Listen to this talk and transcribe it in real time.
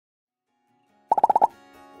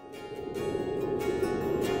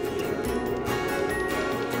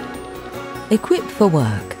Equipped for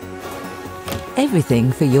work.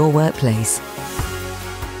 Everything for your workplace.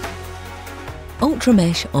 Ultra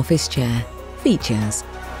Mesh Office Chair. Features.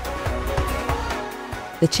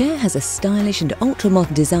 The chair has a stylish and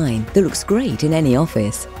ultra-modern design that looks great in any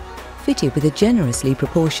office. Fitted with a generously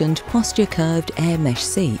proportioned posture-curved air mesh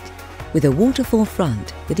seat, with a waterfall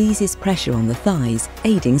front that eases pressure on the thighs,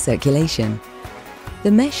 aiding circulation.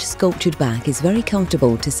 The mesh sculptured back is very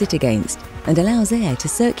comfortable to sit against and allows air to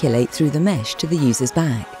circulate through the mesh to the user's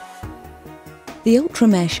back. The Ultra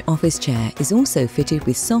Mesh office chair is also fitted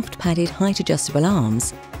with soft padded height adjustable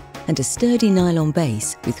arms and a sturdy nylon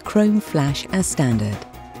base with chrome flash as standard.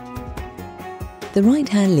 The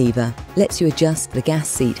right-hand lever lets you adjust the gas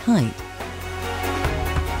seat height,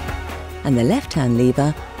 and the left-hand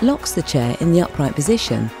lever locks the chair in the upright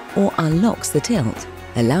position or unlocks the tilt,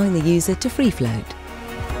 allowing the user to free float.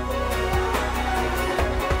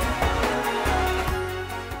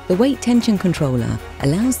 The weight tension controller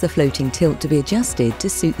allows the floating tilt to be adjusted to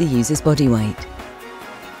suit the user's body weight.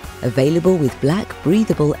 Available with black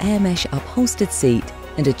breathable air mesh upholstered seat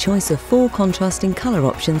and a choice of 4 contrasting colour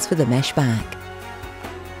options for the mesh back.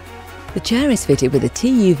 The chair is fitted with a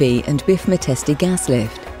TUV and BIFMA tested gas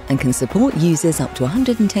lift and can support users up to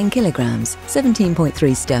 110 kilograms,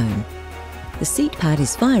 17.3 stone. The seat pad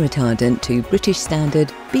is fire retardant to British Standard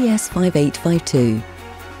BS 5852.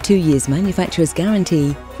 2 years manufacturer's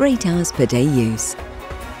guarantee for 8 hours per day use.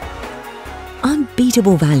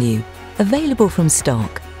 Unbeatable value, available from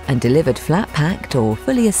stock and delivered flat packed or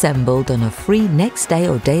fully assembled on a free next day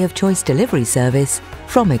or day of choice delivery service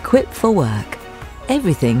from Equipped for Work.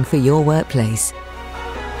 Everything for your workplace.